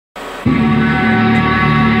The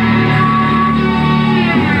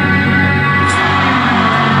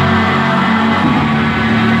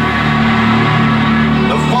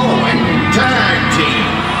following tag team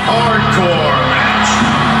hardcore match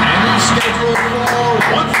and is scheduled for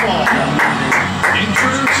one fall.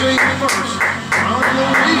 Introducing first from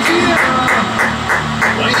Louisiana,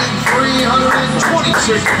 weighing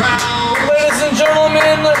 326 pounds. Ladies and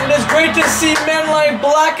gentlemen, it is great to see men like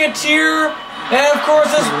Blacketeer and of course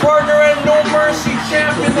his partner and No Mercy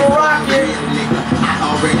champion, The Rocket,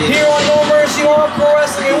 here on No Mercy Hardcore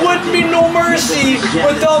Wrestling. It wouldn't be No Mercy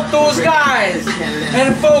without those guys.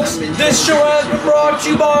 And folks, this show has been brought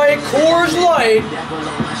to you by Coors Light,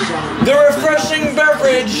 the refreshing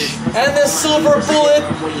beverage, and the silver bullet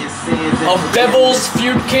of Devil's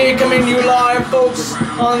Feud K, coming to you live, folks,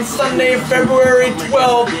 on Sunday, February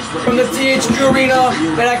 12th from the THQ Arena.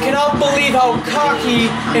 And I cannot believe how cocky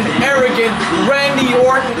and arrogant Randy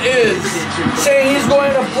Orton is, saying he's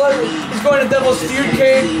going to Devil's Feud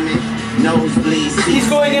Cake. He's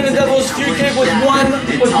going into Devil's Feud Cake with one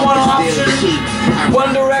option,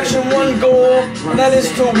 one direction, one goal, and that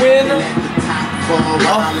is to win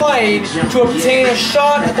a fight to obtain a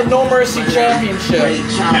shot at the No Mercy Championship.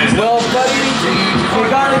 Well, buddy, you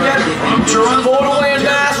gotta get pulled away and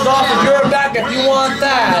mashed off of your back if you want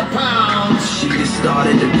that.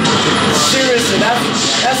 Seriously,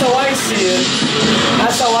 that's how I see it.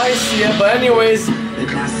 That's how I see it. But anyways,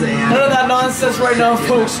 none of that nonsense right now,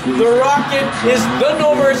 folks. The Rocket is the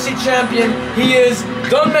No Mercy champion. He is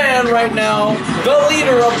the man right now, the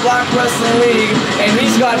leader of Black Wrestling League, and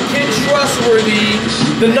he's got Kid Trustworthy,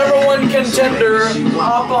 the #1 contender,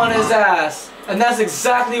 up on his ass. And that's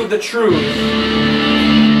exactly the truth.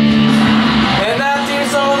 And that team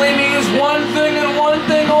only means one thing and one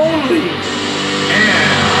thing only.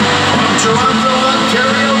 And from Toronto,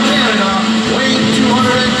 Ontario, Canada, weighing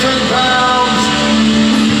 210 pounds,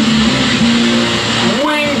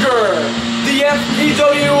 Winger, the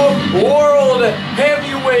FPW World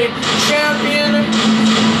Heavyweight Champion.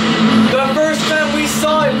 The first time we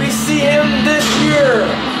saw him, we see him this year,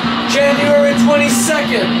 January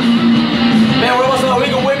 22nd. Man, we're almost a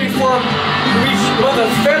week away before we reach the month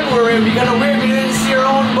of February, and we're gonna wait we didn't see our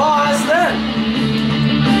own boss then.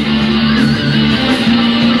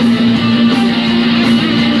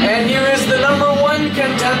 And here is the #1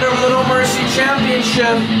 contender for the No Mercy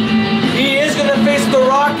Championship. He is gonna face The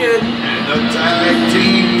Rocket. and the tag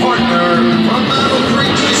team partner from Battle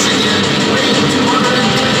Creek, Michigan, weighing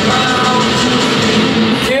 210 pounds.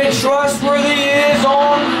 Kid Trustworthy is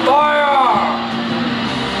on fire.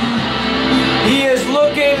 He is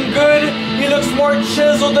looking good. He looks more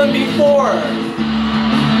chiseled than before.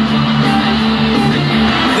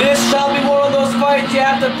 This shall be one of those fights you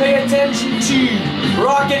have to pay attention to.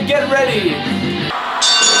 Rocket, get ready.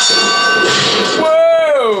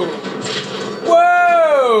 Whoa!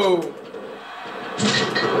 Whoa!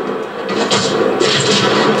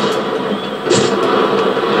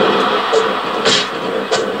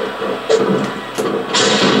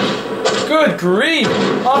 Good grief!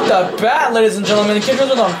 Off the bat, ladies and gentlemen, the Kid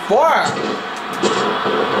Trustworthy is on fire.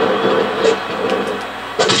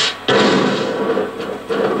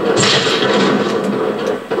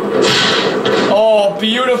 Oh,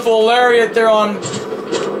 beautiful lariat there on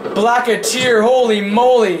Blacketeer. Holy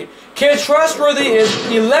moly. Kid Trustworthy is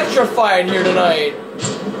electrified here tonight.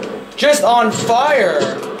 Just on fire.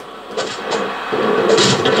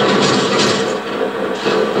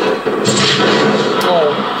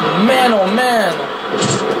 Oh man, oh man.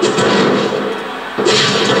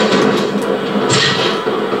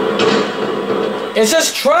 It's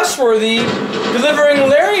just Trustworthy delivering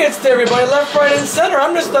lariats to everybody left, right, and center.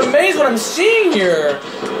 I'm just amazed what I'm seeing here.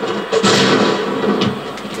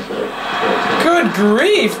 Good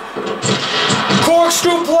grief.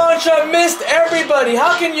 Corkscrew plancha missed everybody.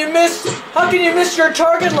 How can you miss your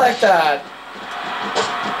target like that?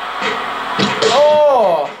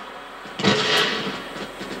 Oh.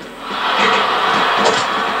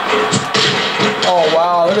 Oh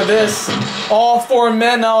wow, look at this. All 4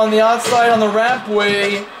 men now on the outside on the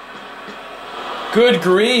rampway. Good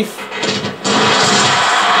grief.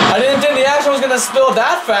 I didn't think the action was gonna spill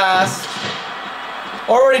that fast.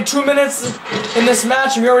 Already 2 minutes in this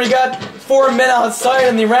match and we already got 4 men outside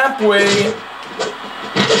in the rampway.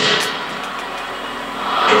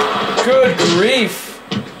 Good grief.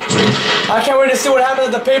 I can't wait to see what happens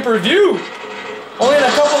at the pay-per-view. Only in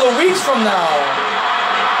a couple of weeks from now.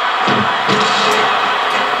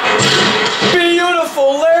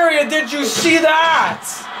 Beautiful lariat, did you see that?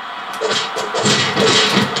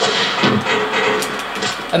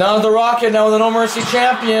 And now the Rocket, now the No Mercy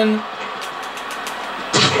champion.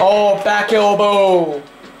 Oh, back elbow.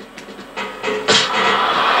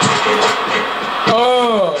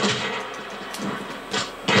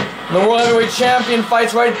 The World Heavyweight Champion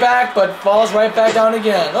fights right back, but falls right back down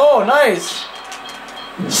again. Oh, nice.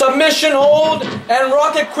 Submission hold, and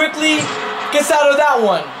Rocket quickly gets out of that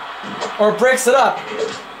one. Or breaks it up.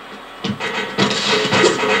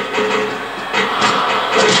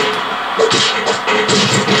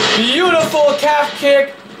 Beautiful calf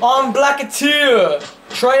kick on Blacketeer.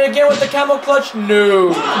 Try again with the camel clutch.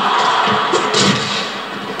 No.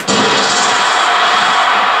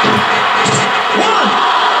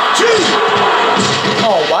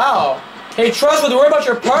 Oh, wow. Hey, Trustworthy, worry about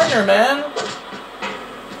your partner, man.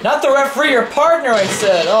 Not the referee, your partner, I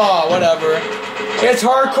said. Oh, whatever. It's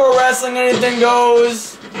hardcore wrestling, anything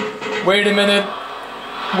goes. Wait a minute.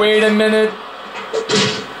 Wait a minute.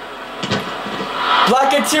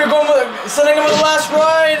 Blacketeer sending him with the last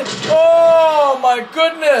ride. Oh, my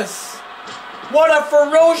goodness. What a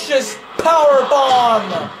ferocious power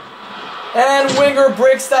bomb. And Winger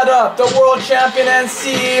breaks that up. The world champion and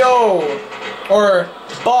CEO. Or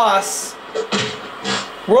boss.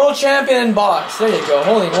 World champion and boss. There you go.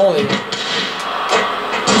 Holy moly.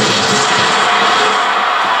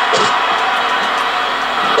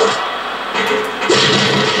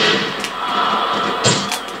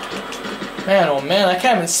 Man, oh man, I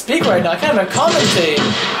can't even speak right now. I can't even commentate.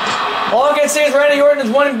 All I can say is Randy Orton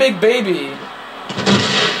is one big baby.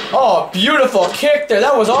 Oh, beautiful kick there.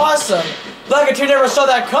 That was awesome. Blacketeer never saw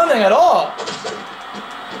that coming at all.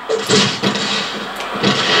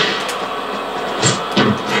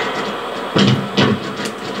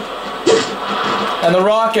 And the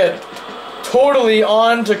Rocket totally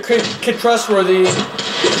on to Kid Trustworthy.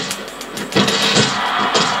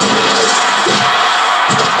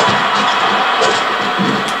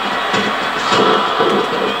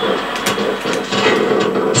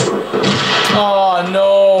 Oh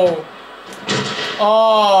no.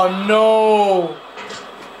 Oh no.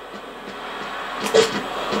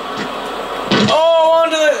 Oh,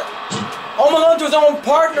 almost onto his own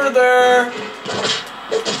partner there.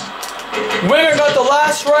 Winger got the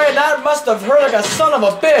last right, and that must have hurt like a son of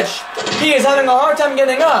a bitch. He is having a hard time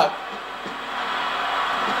getting up.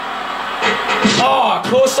 Oh,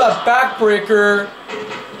 close-up backbreaker.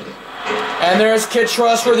 And there's Kid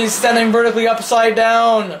Trustworthy standing vertically upside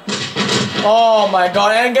down. Oh my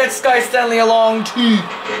god, and gets Sky Stanley along too.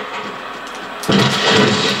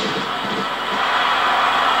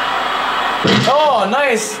 Oh,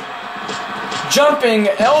 nice. Jumping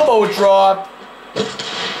elbow drop.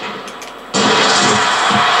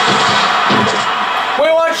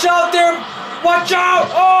 Wait, watch out there! Watch out!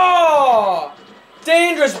 Oh!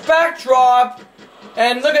 Dangerous backdrop.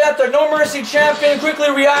 And look at that, the No Mercy champion quickly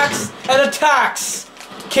reacts and attacks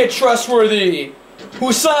Kid Trustworthy,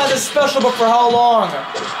 who saw this special but for how long?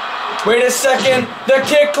 Wait a second, the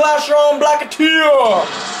kick clasher on Blacketeer!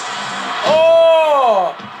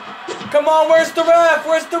 Oh! Come on, where's the ref?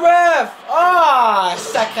 Where's the ref? Ah,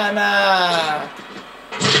 Sakana!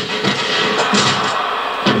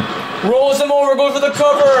 Rolls him over, goes for the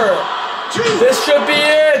cover. This should be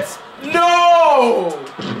it. No!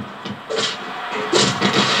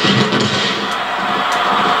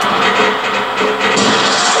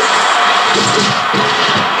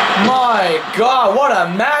 My God, what a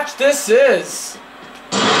match this is.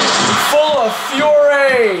 Full of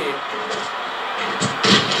fury.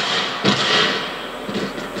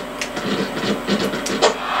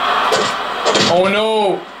 Oh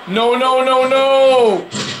no. No, no, no, no.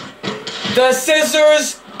 The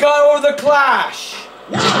scissors got over the clash.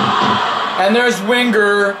 And there's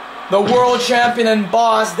Winger, the world champion and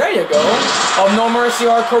boss, there you go, of No Mercy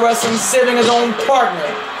Hardcore Wrestling, saving his own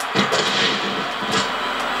partner.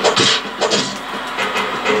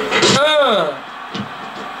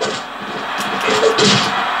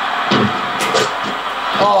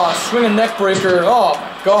 Oh, swinging neck breaker. Oh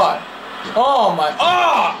my god. Oh my.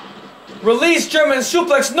 Ah! Release German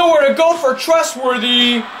suplex. Nowhere to go for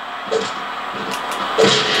Trustworthy.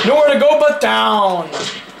 Nowhere to go but down.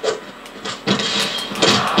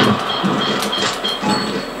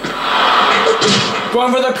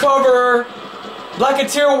 Going for the cover.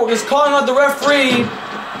 Blacketeer is calling out the referee,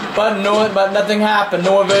 but nothing happened.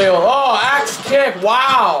 No avail. Oh, axe kick.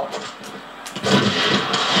 Wow.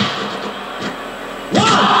 1,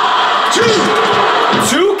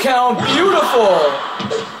 2. 2 count. Beautiful.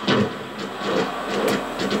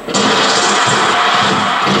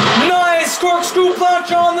 Nice corkscrew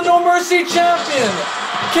punch on the No Mercy champion.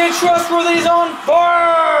 Kid Trustworthy's on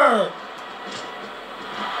fire.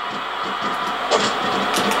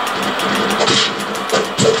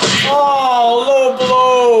 Oh, low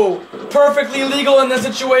blow. Perfectly legal in this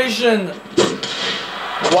situation.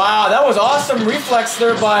 Wow, that was awesome reflex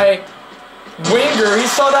there by Winger. He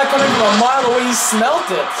saw that coming from a mile away. He smelt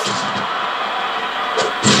it.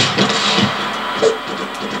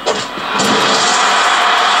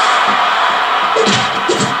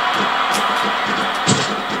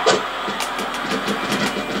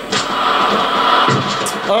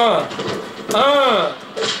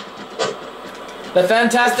 The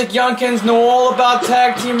Fantastic Youngkins know all about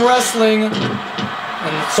tag team wrestling,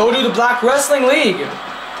 and so do the Black Wrestling League.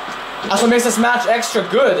 That's what makes this match extra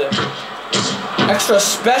good, extra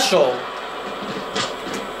special.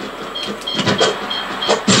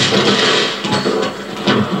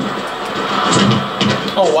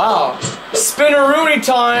 Oh wow, Spinneroonie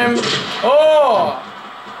time! Oh!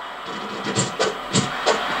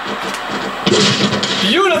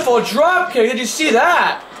 Beautiful dropkick, did you see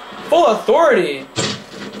that? Full authority.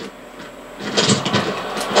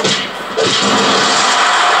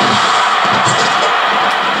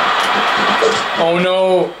 Oh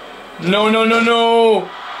no. No, no, no, no.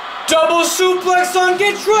 Double suplex on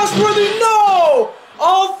Get Trustworthy. No!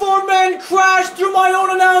 All four men crashed through my own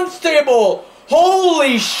announce table.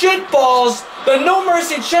 Holy shitballs. The No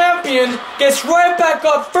Mercy champion gets right back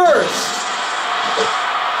up first.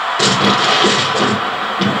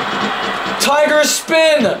 Tiger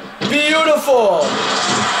spin. Beautiful.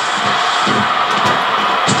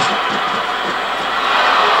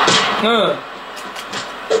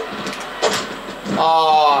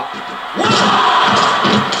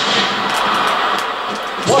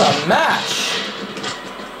 What a match.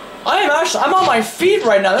 I'm on my feet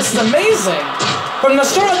right now. This is amazing. From the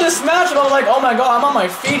start of this match, I'm like, oh my god, I'm on my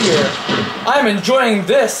feet here. I'm enjoying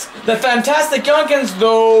this. The Fantastic Youngkins,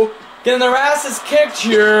 though, getting their asses kicked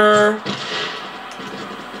here.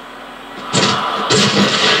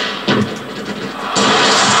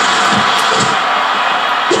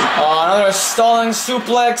 Another stalling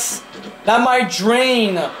suplex. That might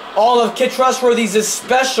drain all of Kid Trustworthy's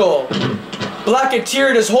special.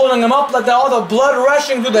 Blacketeer is holding him up, let all the blood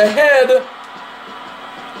rushing through the head.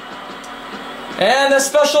 And the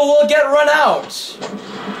special will get run out.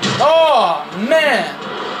 Oh, man.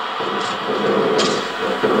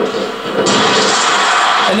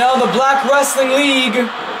 And now the Black Wrestling League.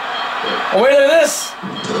 Oh, wait, look at this.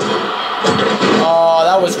 Oh,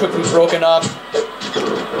 that was quickly broken up.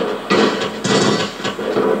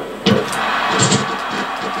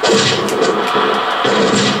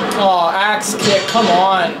 Oh, axe kick, come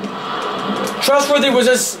on. Trustworthy was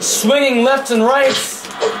just swinging left and right.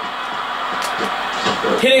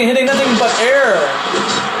 Hitting nothing but air.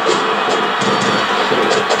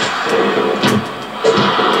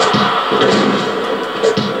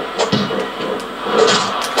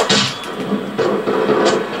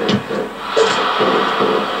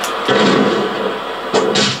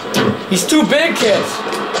 He's too big, kid.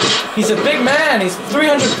 He's a big man. He's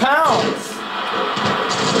 300 pounds.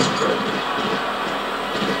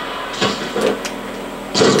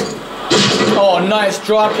 Oh, nice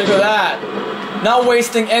drop kick of that. Not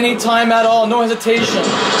wasting any time at all. No hesitation.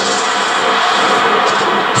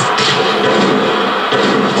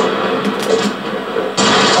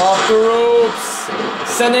 Off the ropes.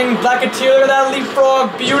 Sending Blacketeer to that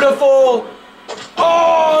leapfrog. Beautiful.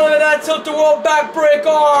 Oh, look at that tilt-a-whirl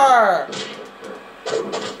backbreaker.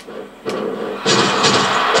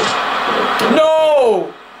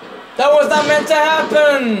 No. That was not meant to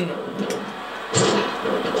happen.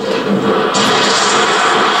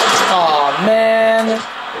 Aw, man.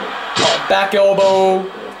 Oh, back elbow.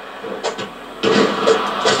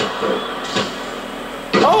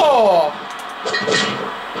 Oh.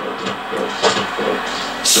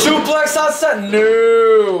 Suplex outside.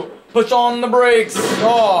 No. Push on the brakes.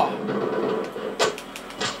 Oh.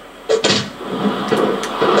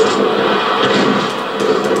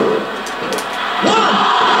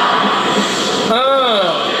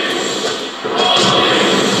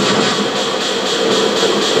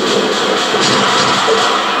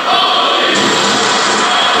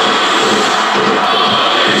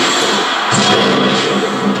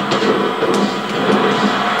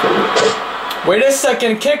 Wait a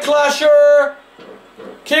second, Kick Clasher!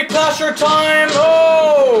 Kick Clasher time!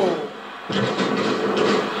 Oh!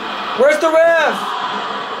 Where's the ref?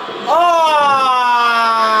 Ah!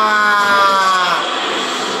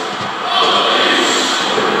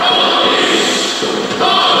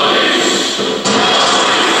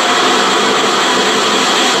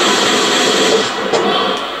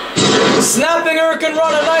 Snapping Hurricane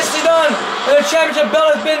Rana, nicely done! And the championship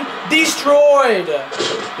belt has been destroyed!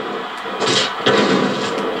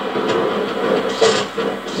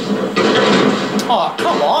 Oh,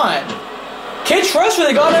 come on. Kid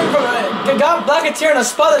Trustworthy got Blacketeer in a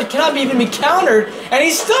spot that cannot even be countered, and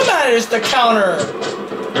he still managed to counter.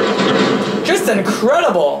 Just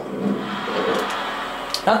incredible.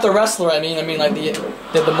 Not the wrestler, I mean like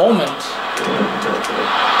the moment.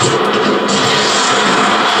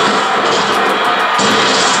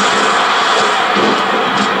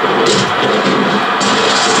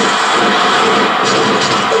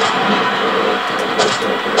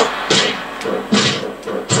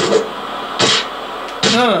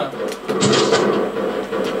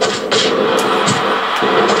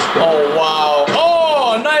 Oh wow.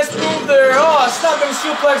 Oh, nice move there. Oh, snapping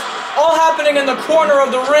suplex. All happening in the corner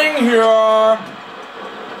of the ring here.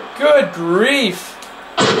 Good grief.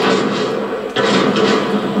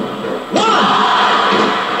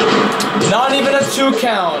 Not even a 2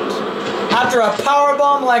 count. After a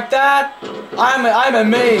powerbomb like that, I'm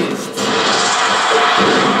amazed.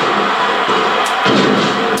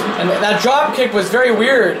 And that drop kick was very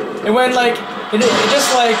weird. It went like, it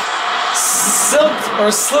just like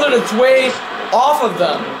slid its way off of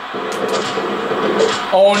them.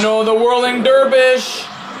 Oh no, the whirling dervish.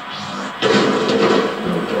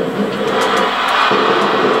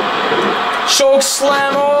 Choke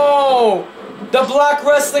slam. Oh, the Black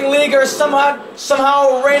Wrestling League are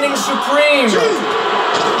somehow reigning supreme.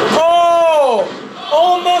 Oh,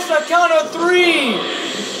 almost a count of 3.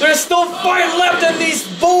 There's still fight left in these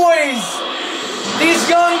boys. These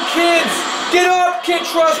young kids. Get up, Kid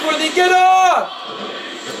Trustworthy, get up.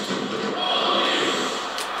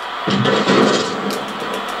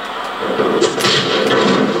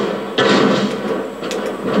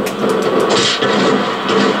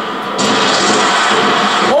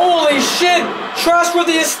 Holy shit!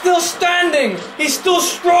 Trustworthy is still standing! He's still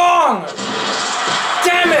strong!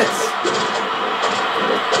 Damn it!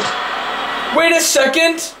 Wait a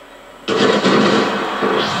second!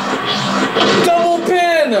 Double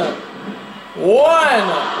pin! 1,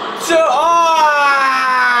 2,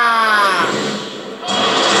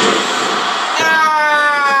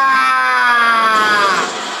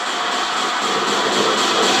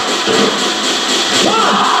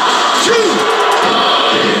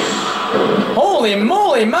 Holy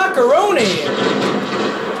moly, macaroni!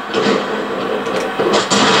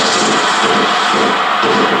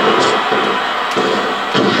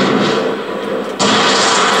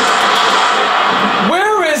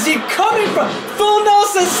 Where is he coming from? Full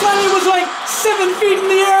Nelson Slammy was like 7 feet in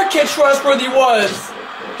the air, Kid Trustworthy was.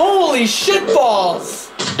 Holy shitballs!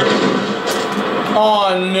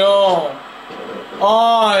 Oh no.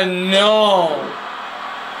 Oh no.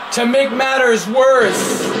 To make matters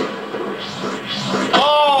worse.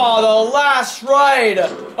 Oh, the last ride.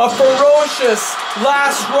 A ferocious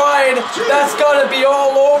last ride. That's gotta be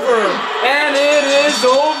all over. And it is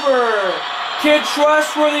over. Kid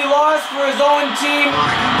Trustworthy lost for his own team,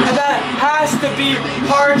 and that has to be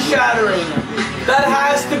heart-shattering. That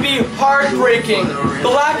has to be heartbreaking.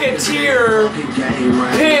 Blacketeer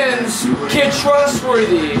pins Kid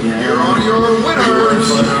Trustworthy. Here are your winners.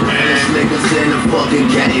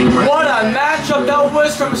 What a matchup that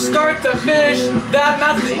was from start to finish. That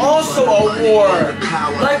match was also a war.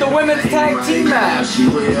 Like the women's tag team match.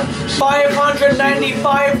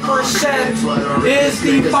 595% is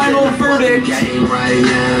the final verdict.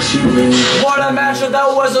 What a matchup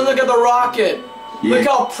that was, and look at the Rocket. Look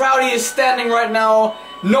how proud he is standing right now,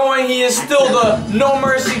 knowing he is still the No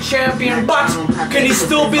Mercy champion. But can he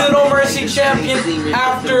still be the No Mercy champion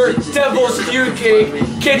after Devil's Feud Cake?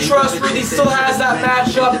 Kid Trustworthy still has that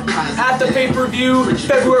matchup at the pay-per-view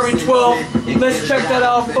February 12th. Let's check that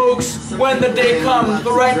out, folks, when the day comes.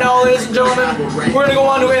 But right now, ladies and gentlemen, we're going to go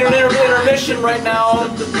on to an intermission right now.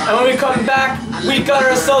 And when we come back, we got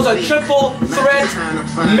ourselves a triple threat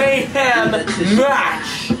mayhem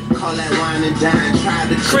match.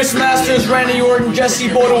 Chris Masters, Randy Orton, Jesse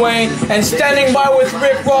Beaudoin, and standing by with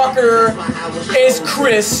Rick Rocker is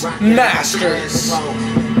Chris Masters.